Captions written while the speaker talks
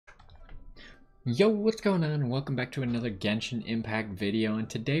Yo, what's going on? Welcome back to another Genshin Impact video, and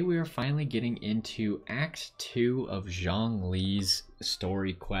today we are finally getting into Act 2 of Zhongli's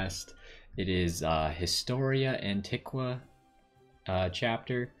story quest. It is Historia Antiqua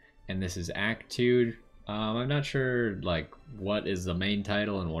chapter, and this is Act 2. I'm not sure what is the main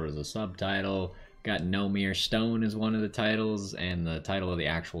title and what is the subtitle. Got No Mere Stone as one of the titles, and the title of the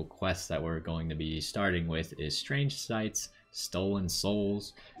actual quest that we're going to be starting with is Strange Sights, Stolen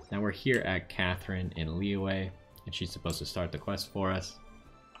Souls. Now we're here at Catherine in Liyue, and she's supposed to start the quest for us.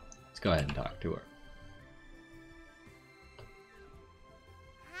 Let's go ahead and talk to her.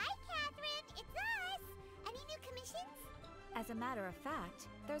 Hi, Catherine. It's us. Any new commissions? As a matter of fact,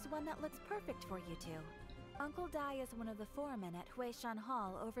 there's one that looks perfect for you two. Uncle Dai is one of the foremen at Huishan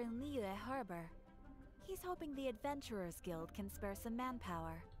Hall over in Liyue Harbor. He's hoping the Adventurers Guild can spare some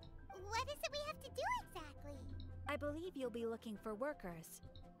manpower. What is it we have to do exactly? I believe you'll be looking for workers.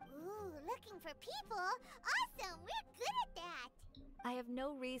 Ooh, looking for people? Awesome! We're good at that! I have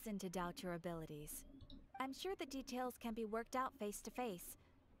no reason to doubt your abilities. I'm sure the details can be worked out face to face.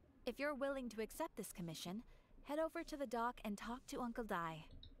 If you're willing to accept this commission, head over to the dock and talk to Uncle Dai.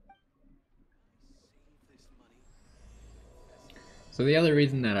 So the other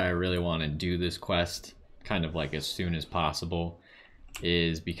reason that I really want to do this quest kind of like as soon as possible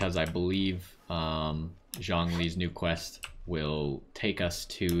is because I believe Zhongli's new quest will take us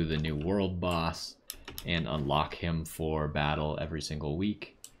to the new world boss and unlock him for battle every single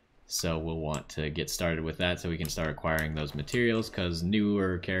week. So we'll want to get started with that so we can start acquiring those materials, because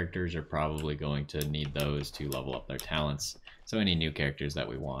newer characters are probably going to need those to level up their talents. So any new characters that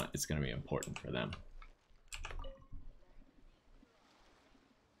we want, it's going to be important for them.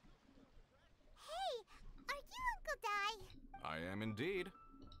 I am indeed.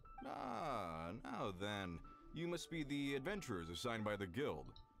 Ah, now then. You must be the adventurers assigned by the guild.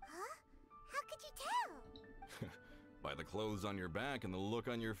 Huh? How could you tell? By the clothes on your back and the look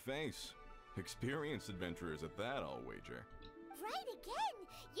on your face. Experienced adventurers at that, I'll wager. Right again!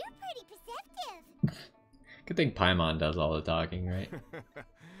 You're pretty perceptive! Good thing Paimon does all the talking, right?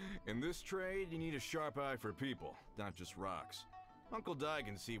 In this trade, you need a sharp eye for people, not just rocks. Uncle Dai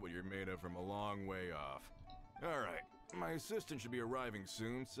can see what you're made of from a long way off. Alright, my assistant should be arriving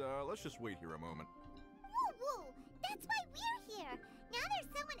soon, so let's just wait here a moment. Woo! That's why we're here! Now there's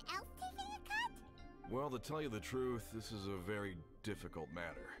someone else taking a cut? Well, to tell you the truth, this is a very difficult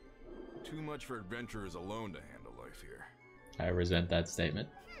matter. Too much for adventurers alone to handle life here. I resent that statement.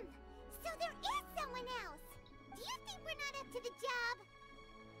 So there is someone else! Do you think we're not up to the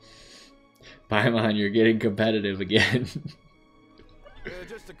job? Paimon, you're getting competitive again. It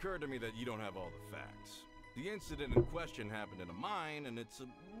just occurred to me that you don't have all the facts. The incident in question happened in a mine, and it's a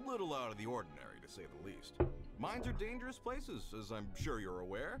little out of the ordinary, to say the least. Mines are dangerous places, as I'm sure you're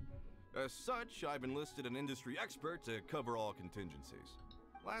aware. As such, I've enlisted an industry expert to cover all contingencies.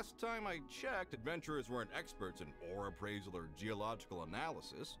 Last time I checked, adventurers weren't experts in ore appraisal or geological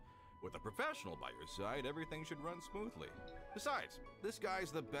analysis. With a professional by your side, everything should run smoothly. Besides, this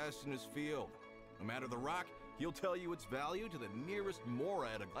guy's the best in his field. No matter the rock, he'll tell you its value to the nearest mora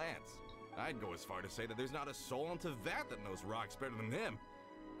at a glance. I'd go as far to say that there's not a soul in Teyvat that knows rocks better than him.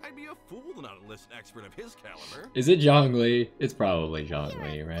 I'd be a fool to not enlist an expert of his caliber. Is it Zhongli? It's probably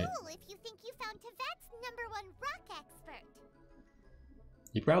Zhongli, You're a right? fool if you think you found Teyvat's #1 rock expert.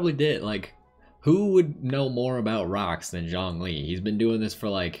 You probably did. Like, who would know more about rocks than Zhongli? He's been doing this for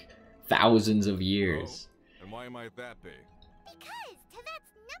like thousands of years. Oh, and why might that be? Because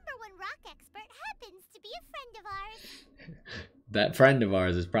Teyvat's #1 rock expert happens to be a friend of ours. That friend of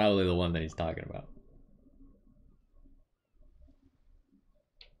ours is probably the one that he's talking about.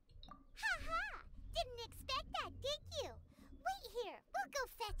 Ha! Didn't expect that, did you? Wait here. We'll go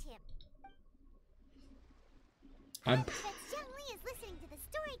fetch him. I'm. Zhongli is listening to the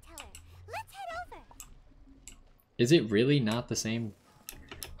storyteller. Let's head over. Is it really not the same?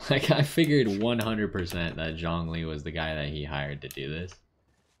 Like, I figured 100% that Zhongli was the guy that he hired to do this.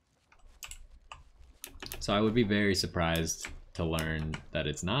 So I would be very surprised to learn that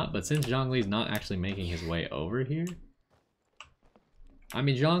it's not, but since Zhongli's not actually making his way over here, I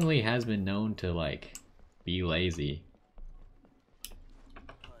mean, Zhongli has been known to like be lazy.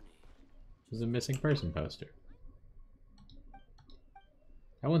 There's a missing person poster.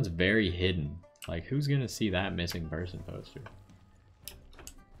 That one's very hidden. Like, who's gonna see that missing person poster?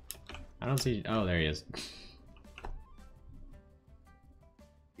 I don't see. Oh, there he is.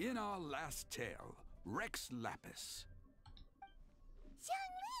 In our last tale, Rex Lapis.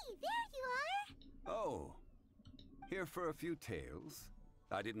 Zhongli, there you are. Oh, here for a few tales?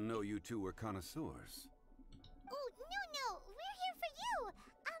 I didn't know you two were connoisseurs. Oh, no, we're here for you.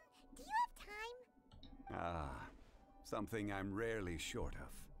 Do you have time? Something I'm rarely short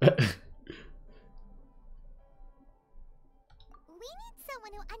of. We need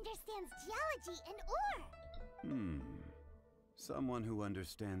someone who understands geology and ore. Someone who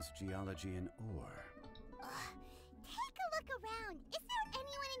understands geology and ore. Take a look around. Is there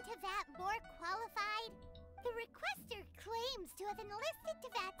anyone in Teyvat more qualified? The requester claims to have enlisted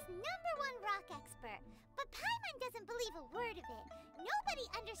Teyvat's #1 rock expert, but Paimon doesn't believe a word of it. Nobody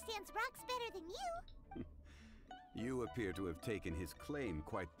understands rocks better than you. You appear to have taken his claim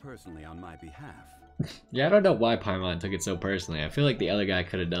quite personally on my behalf. Yeah, I don't know why Paimon took it so personally. I feel like the other guy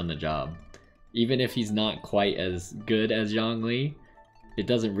could have done the job. Even if he's not quite as good as Zhongli, it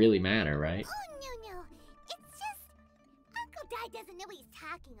doesn't really matter, right? Oh, no. It's just... Uncle Dai doesn't know what he's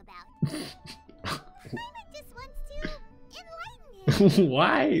talking about. Paimon just wants to enlighten him.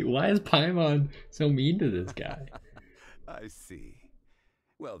 Why? Why is Paimon so mean to this guy? I see.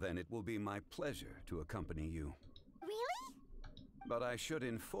 Well then, it will be my pleasure to accompany you. Really? But I should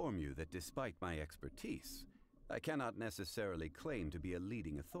inform you that despite my expertise, I cannot necessarily claim to be a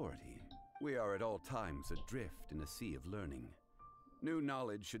leading authority. We are at all times adrift in a sea of learning. New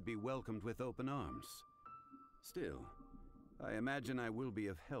knowledge should be welcomed with open arms. Still, I imagine I will be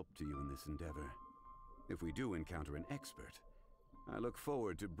of help to you in this endeavor. If we do encounter an expert, I look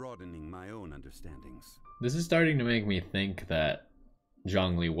forward to broadening my own understandings. This is starting to make me think that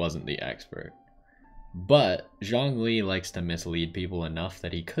Zhongli wasn't the expert. But Zhongli likes to mislead people enough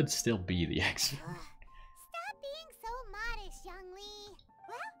that he could still be the expert. Stop being so modest, Zhongli.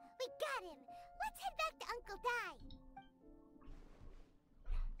 Well, we got him. Let's head back to Uncle Dai.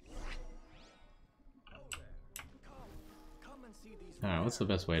 Alright, what's the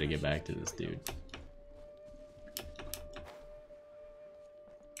best way to get back to this dude?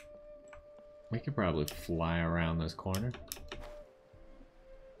 We could probably fly around this corner.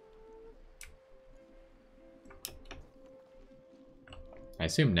 I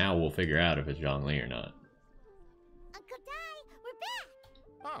assume now we'll figure out if it's Zhongli or not. Uncle Dai, we're back.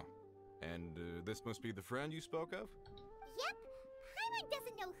 Oh, and this must be the friend you spoke of? Yep. Paimon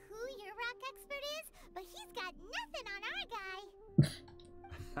doesn't know who your rock expert is, but he's got nothing on our guy.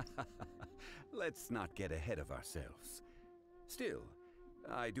 Let's not get ahead of ourselves. Still,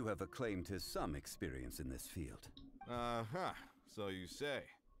 I do have a claim to some experience in this field. Uh-huh, so you say.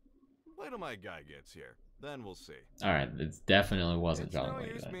 Wait till my guy gets here, then we'll see. Alright, it definitely wasn't It's no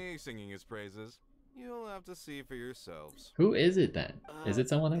Zhongli use then. me singing his praises. You'll have to see for yourselves. Who is it then? Is it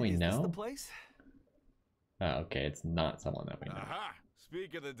someone that we Is this know? the place? Oh, okay, it's not someone that we know. Aha!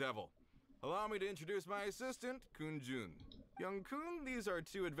 Speak of the devil. Allow me to introduce my assistant, Kun-jun. Young Kun, these are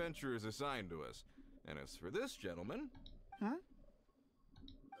 2 adventurers assigned to us. And as for this gentleman...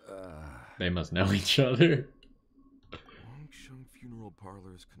 They must know each other. Longsheng Funeral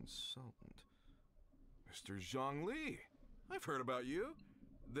Parlor's consultant. Mr. Zhongli. I've heard about you.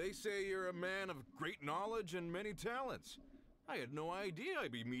 They say you're a man of great knowledge and many talents. I had no idea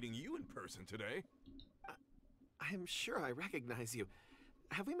I'd be meeting you in person today. I'm sure I recognize you.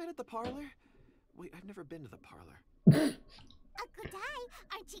 Have we met at the parlor? Wait, I've never been to the parlor. Uncle Dai,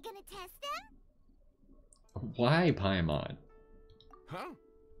 aren't you gonna test them? Why Paimon? Huh?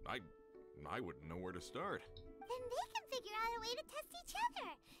 I wouldn't know where to start. Then they can figure out a way to test each other.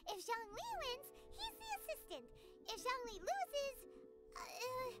 If Zhongli wins, he's the assistant. If Zhongli loses...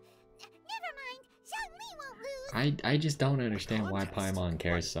 never mind. Zhongli won't lose. I just don't understand why Contest. Paimon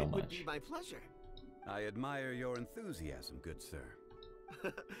cares so It would much. be my pleasure. I admire your enthusiasm, good sir.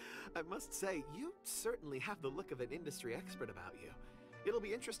 I must say, you certainly have the look of an industry expert about you. It'll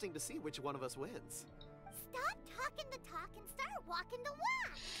be interesting to see which one of us wins. Stop talking the talk and start walking the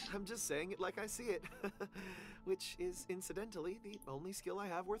walk. I'm just saying it like I see it. Which is, incidentally, the only skill I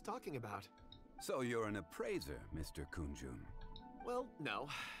have worth talking about. So you're an appraiser, Mr. Kun-jun. Well, no.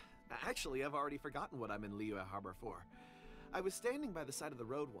 Actually, I've already forgotten what I'm in Liyue Harbor for. I was standing by the side of the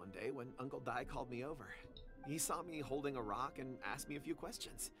road one day when Uncle Dai called me over. He saw me holding a rock and asked me a few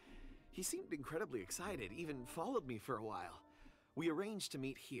questions. He seemed incredibly excited, even followed me for a while. We arranged to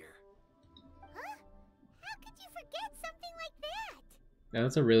meet here. Huh? How could you forget something like that? Now,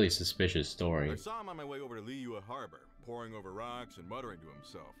 that's a really suspicious story. I saw him on my way over to Liyue Harbor, poring over rocks and muttering to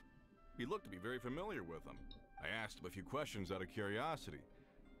himself. He looked to be very familiar with them. I asked him a few questions out of curiosity.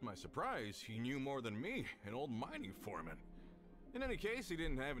 To my surprise, he knew more than me, an old mining foreman. In any case, he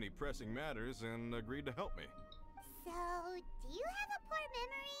didn't have any pressing matters and agreed to help me. So, do you have a poor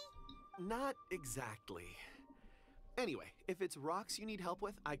memory? Not exactly. Anyway, if it's rocks you need help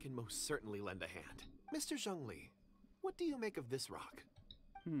with, I can most certainly lend a hand. Mr. Zhongli, what do you make of this rock?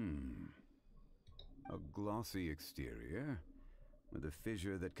 A glossy exterior, with a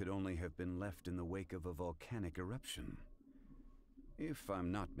fissure that could only have been left in the wake of a volcanic eruption. If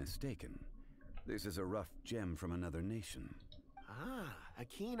I'm not mistaken, this is a rough gem from another nation. Ah, a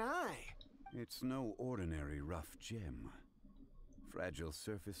keen eye. It's no ordinary rough gem. Fragile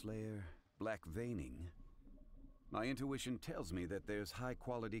surface layer, black veining. My intuition tells me that there's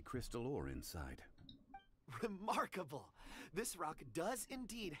high-quality crystal ore inside. Remarkable! This rock does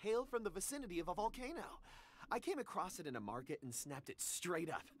indeed hail from the vicinity of a volcano. I came across it in a market and snapped it straight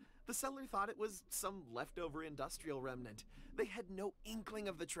up. The seller thought it was some leftover industrial remnant. They had no inkling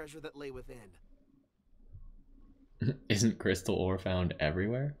of the treasure that lay within. Isn't crystal ore found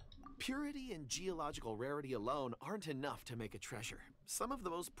everywhere? Purity and geological rarity alone aren't enough to make a treasure. Some of the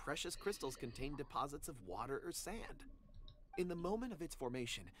most precious crystals contain deposits of water or sand. In the moment of its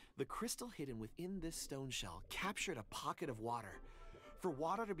formation, the crystal hidden within this stone shell captured a pocket of water. For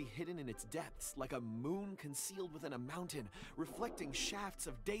water to be hidden in its depths, like a moon concealed within a mountain, reflecting shafts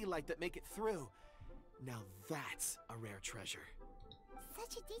of daylight that make it through. Now that's a rare treasure.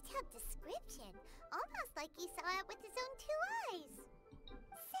 Such a detailed description, almost like he saw it with his own 2 eyes.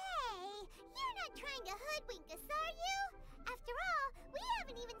 Say, you're not trying to hoodwink us, are you? After all, we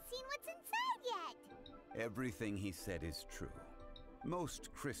haven't even seen what's inside yet. Everything he said is true.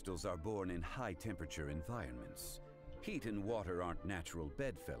 Most crystals are born in high-temperature environments. Heat and water aren't natural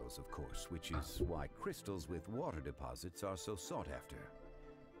bedfellows, of course, which is why crystals with water deposits are so sought after.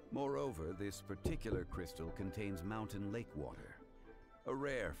 Moreover, this particular crystal contains mountain lake water. A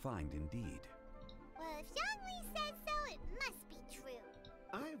rare find indeed. Well, if Zhongli says so, it must be true.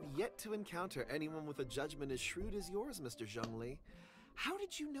 I've yet to encounter anyone with a judgment as shrewd as yours, Mr. Zhongli. How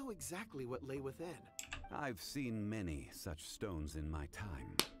did you know exactly what lay within? I've seen many such stones in my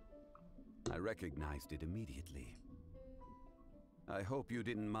time. I recognized it immediately. I hope you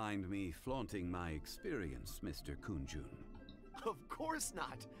didn't mind me flaunting my experience, Mr. Kunjun. Of course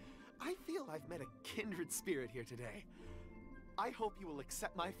not. I feel I've met a kindred spirit here today. I hope you will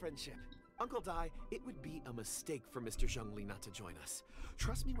accept my friendship. Uncle Dai, it would be a mistake for Mr. Zhongli not to join us.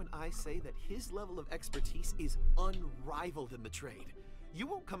 Trust me when I say that his level of expertise is unrivaled in the trade. You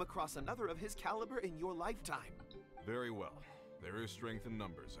won't come across another of his caliber in your lifetime. Very well. There is strength in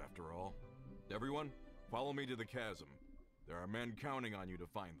numbers, after all. Everyone, follow me to the chasm. There are men counting on you to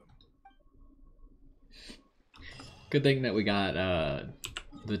find them. Good thing that we got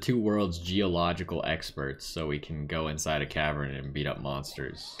the two world's geological experts, so we can go inside a cavern and beat up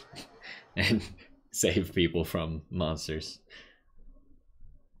monsters and save people from monsters.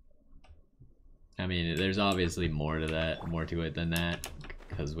 I mean, there's obviously more to it than that,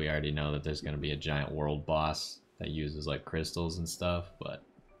 because we already know that there's going to be a giant world boss that uses like crystals and stuff, but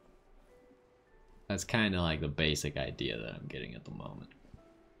that's kind of like the basic idea that I'm getting at the moment.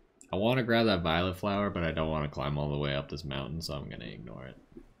 I want to grab that violet flower, but I don't want to climb all the way up this mountain, so I'm going to ignore it.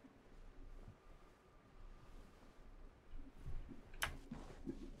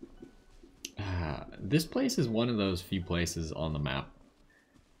 This place is one of those few places on the map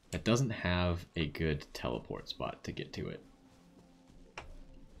that doesn't have a good teleport spot to get to it.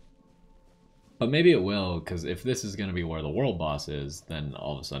 But maybe it will, because if this is going to be where the world boss is, then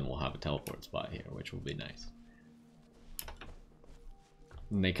all of a sudden we'll have a teleport spot here, which will be nice.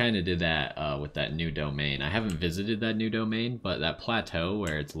 And they kind of did that with that new domain. I haven't visited that new domain, but that plateau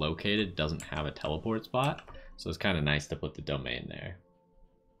where it's located doesn't have a teleport spot, so it's kind of nice to put the domain there.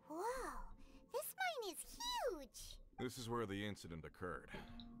 Whoa, this mine is huge. This is where the incident occurred.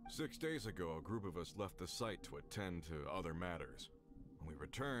 6 days ago, a group of us left the site to attend to other matters. When we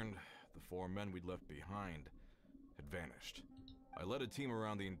returned, the 4 men we'd left behind had vanished. I led a team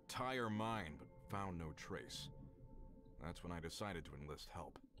around the entire mine, but found no trace. That's when I decided to enlist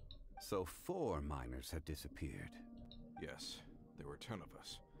help. So 4 miners have disappeared. Yes, there were 10 of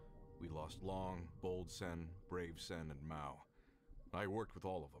us. We lost Long, Bold Sen, Brave Sen, and Mao. I worked with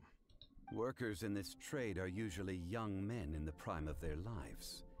all of them. Workers in this trade are usually young men in the prime of their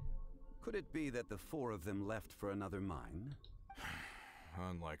lives. Could it be that the 4 of them left for another mine?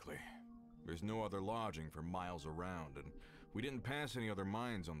 Unlikely. There's no other lodging for miles around, and we didn't pass any other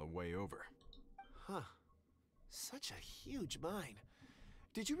mines on the way over. Huh. Such a huge mine.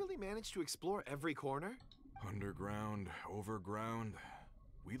 Did you really manage to explore every corner? Underground, overground.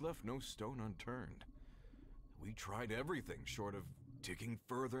 We left no stone unturned. We tried everything short of digging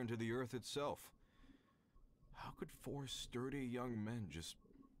further into the earth itself. How could 4 sturdy young men just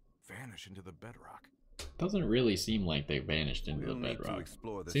vanish into the bedrock? Doesn't really seem like they vanished into the bedrock.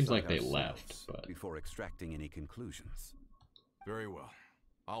 Seems like they left, but before extracting any conclusions. Very well.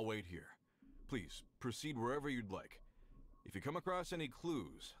 I'll wait here. Please, proceed wherever you'd like. If you come across any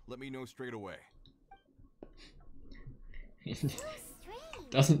clues, let me know straight away. So strange.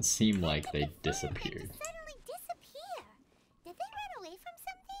 Doesn't seem like they disappeared. Suddenly disappear. Did they run away from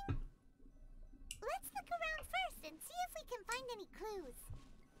something? Let's look around first and see if we can find any clues.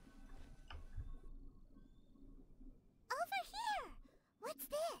 Over here! What's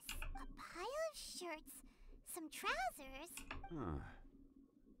this? A pile of shirts, some trousers.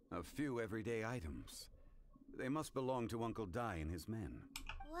 A few everyday items. They must belong to Uncle Dai and his men.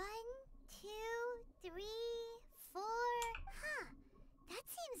 1, 2, 3, 4. Huh. That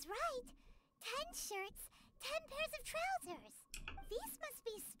seems right. 10 shirts, 10 pairs of trousers. These must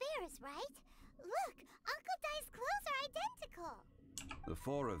be spares, right? Look, Uncle Dai's clothes are identical. The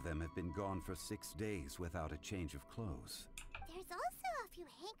 4 of them have been gone for 6 days without a change of clothes. There's also a few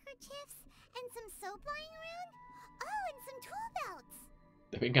handkerchiefs and some soap lying around. Oh, and some tool belts.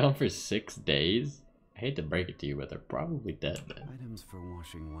 They've been gone for 6 days? I hate to break it to you, but they're probably dead then. Items for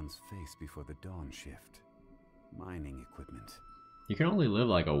washing one's face before the dawn shift. Mining equipment. You can only live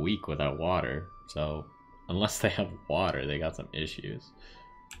like a week without water, so unless they have water, they got some issues.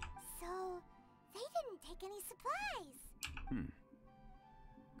 So, they didn't take any supplies.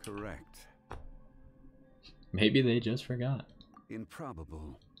 Correct. Maybe they just forgot.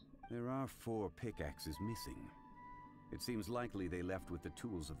 Improbable. There are 4 pickaxes missing. It seems likely they left with the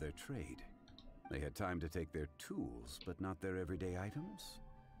tools of their trade. They had time to take their tools, but not their everyday items?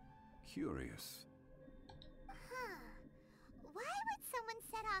 Curious. Huh. Why would someone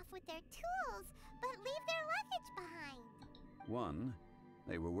set off with their tools, but leave their luggage behind? 1,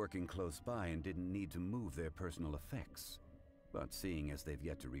 they were working close by and didn't need to move their personal effects. But seeing as they've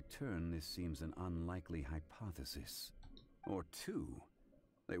yet to return, this seems an unlikely hypothesis. Or 2,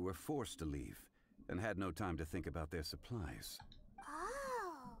 they were forced to leave and had no time to think about their supplies.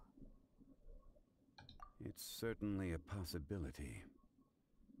 Oh. It's certainly a possibility.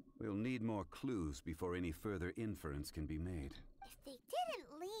 We'll need more clues before any further inference can be made. If they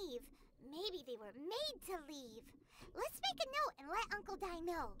didn't leave, maybe they were made to leave. Let's make a note and let Uncle Dai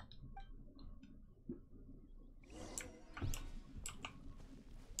know.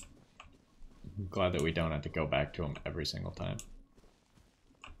 I'm glad that we don't have to go back to him every single time.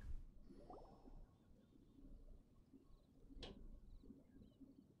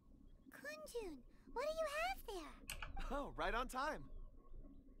 Kunjun, what do you have there? Oh, right on time.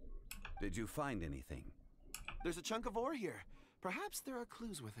 Did you find anything? There's a chunk of ore here. Perhaps there are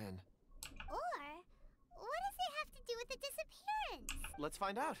clues within. Or, what does it have to do with the disappearance? Let's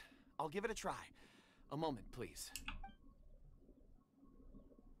find out. I'll give it a try. A moment, please.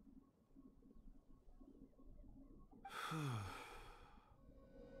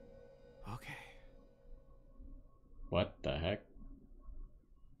 Okay. What the heck?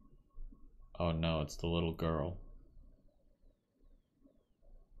 Oh no, it's the little girl.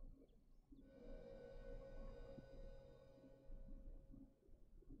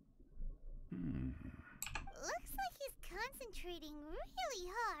 Looks like he's concentrating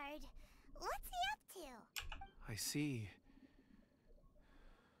really hard. What's he up to? I see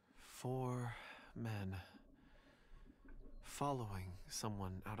 4 men following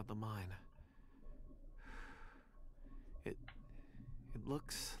someone out of the mine. It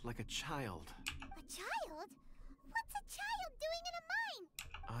looks like a child. A child? What's a child doing in a mine?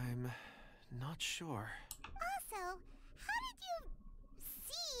 I'm not sure. Also, how did you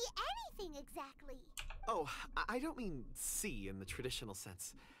see anything exactly? Oh, I don't mean see in the traditional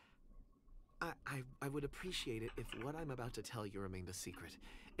sense. I would appreciate it if what I'm about to tell you remained a secret.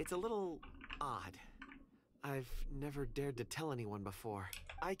 It's a little odd. I've never dared to tell anyone before.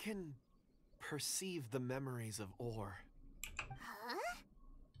 I can perceive the memories of ore. Huh?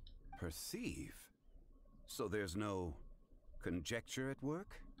 Perceive? So there's no conjecture at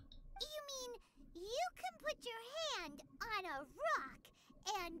work? You mean you can put your hand on a rock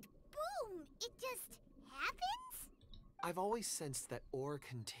and boom, it just happens? I've always sensed that ore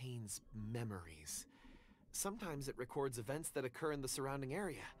contains memories. Sometimes it records events that occur in the surrounding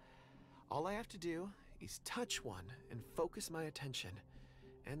area. All I have to do is touch one and focus my attention,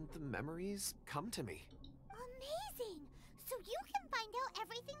 and the memories come to me. Amazing! So you can find out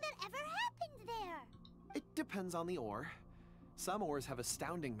everything that ever happened there. It depends on the ore. Some ores have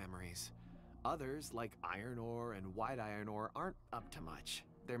astounding memories. Others, like iron ore and white iron ore, aren't up to much.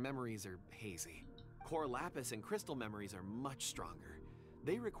 Their memories are hazy. Core lapis and crystal memories are much stronger.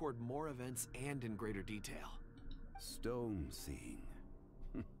 They record more events and in greater detail. Stone seeing.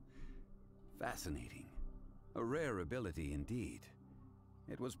 Fascinating. A rare ability indeed.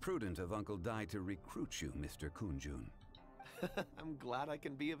 It was prudent of Uncle Dai to recruit you, Mr. Kunjun. I'm glad I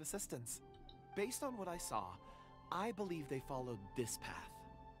can be of assistance. Based on what I saw, I believe they followed this path.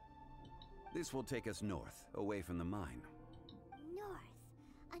 This will take us north, away from the mine.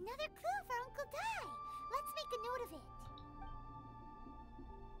 Another clue for Uncle Dai. Let's make a note of it.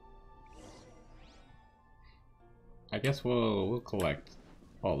 I guess we'll collect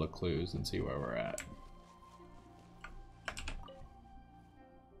all the clues and see where we're at.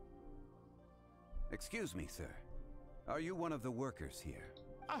 Excuse me, sir. Are you one of the workers here?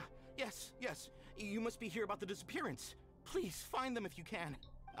 Ah, yes. You must be here about the disappearance. Please, find them if you can.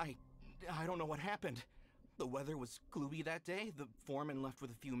 I don't know what happened. The weather was gloomy that day. The foreman left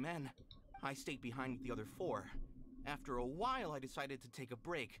with a few men. I stayed behind with the other 4. After a while, I decided to take a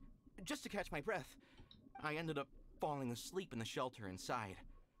break, just to catch my breath. I ended up falling asleep in the shelter inside.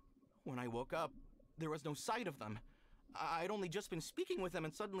 When I woke up, there was no sight of them. I'd only just been speaking with them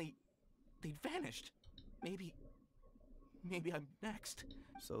and suddenly they'd vanished. Maybe I'm next.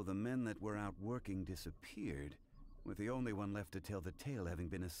 So the men that were out working disappeared, with the only one left to tell the tale having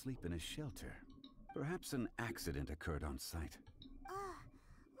been asleep in a shelter. Perhaps an accident occurred on site.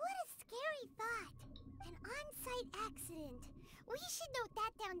 What a scary thought. An on-site accident. We should note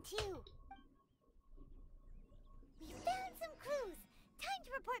that down too. We found some clues. Time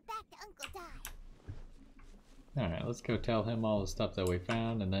to report back to Uncle Dai. Alright, let's go tell him all the stuff that we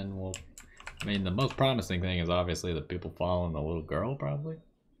found, and then we'll... I mean, the most promising thing is obviously the people following the little girl, probably.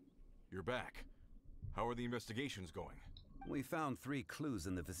 You're back. How are the investigations going? We found 3 clues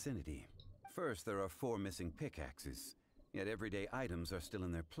in the vicinity. First, there are 4 missing pickaxes, yet everyday items are still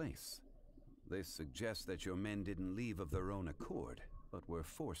in their place. This suggests that your men didn't leave of their own accord, but were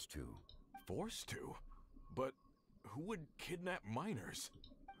forced to. Forced to? But who would kidnap miners?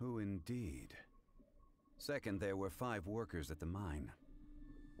 Who indeed? Second, there were 5 workers at the mine.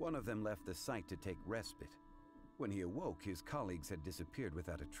 One of them left the site to take respite. When he awoke, his colleagues had disappeared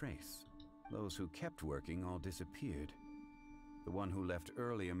without a trace. Those who kept working all disappeared. The one who left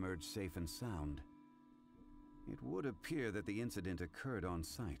early emerged safe and sound. It would appear that the incident occurred on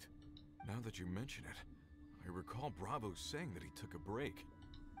site. Now that you mention it, I recall Bravo saying that he took a break.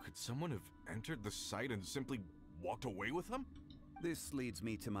 Could someone have entered the site and simply walked away with them? This leads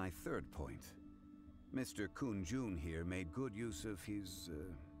me to my third point. Mr. Kun-jun here made good use of his,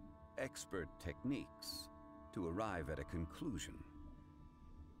 expert techniques to arrive at a conclusion.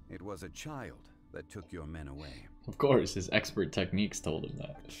 It was a child that took your men away. Of course, his expert techniques told him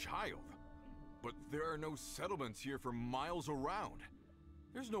that. A child? But there are no settlements here for miles around.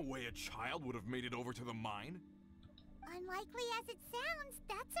 There's no way a child would have made it over to the mine. Unlikely as it sounds,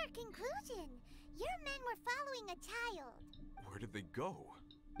 that's our conclusion. Your men were following a child. Where did they go?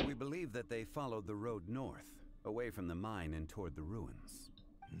 We believe that they followed the road north, away from the mine and toward the ruins.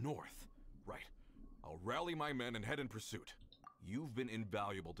 North? Right. I'll rally my men and head in pursuit. You've been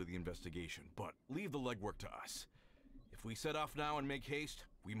invaluable to the investigation, but leave the legwork to us. If we set off now and make haste,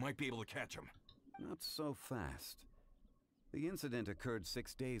 we might be able to catch them. Not so fast. The incident occurred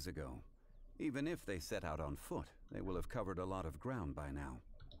 6 days ago. Even if they set out on foot, they will have covered a lot of ground by now.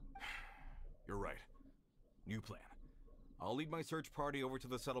 You're right. New plan. I'll lead my search party over to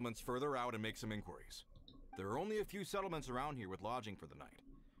the settlements further out and make some inquiries. There are only a few settlements around here with lodging for the night.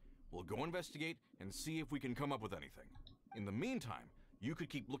 We'll go investigate and see if we can come up with anything. In the meantime, you could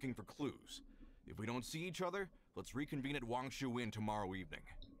keep looking for clues. If we don't see each other, let's reconvene at Wangshu Inn tomorrow evening.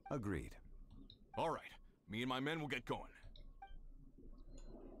 Agreed. All right. Me and my men will get going.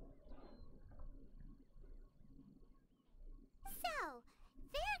 So,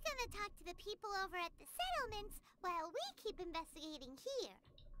 they're gonna talk to the people over at the settlements while we keep investigating here.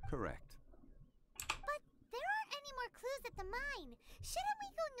 Correct. But there aren't any more clues at the mine. Shouldn't we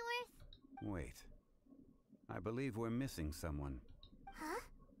go north? Wait. I believe we're missing someone. Huh?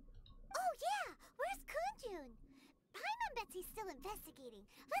 Oh yeah! Where's Kunjun? Paimon bets he's still investigating.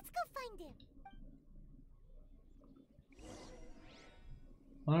 Let's go find him.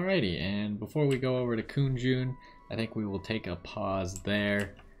 Alrighty, and before we go over to Kunjun, I think we will take a pause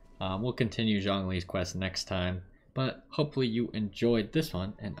there. We'll continue Zhongli's quest next time, but hopefully you enjoyed this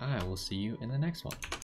one, and I will see you in the next one.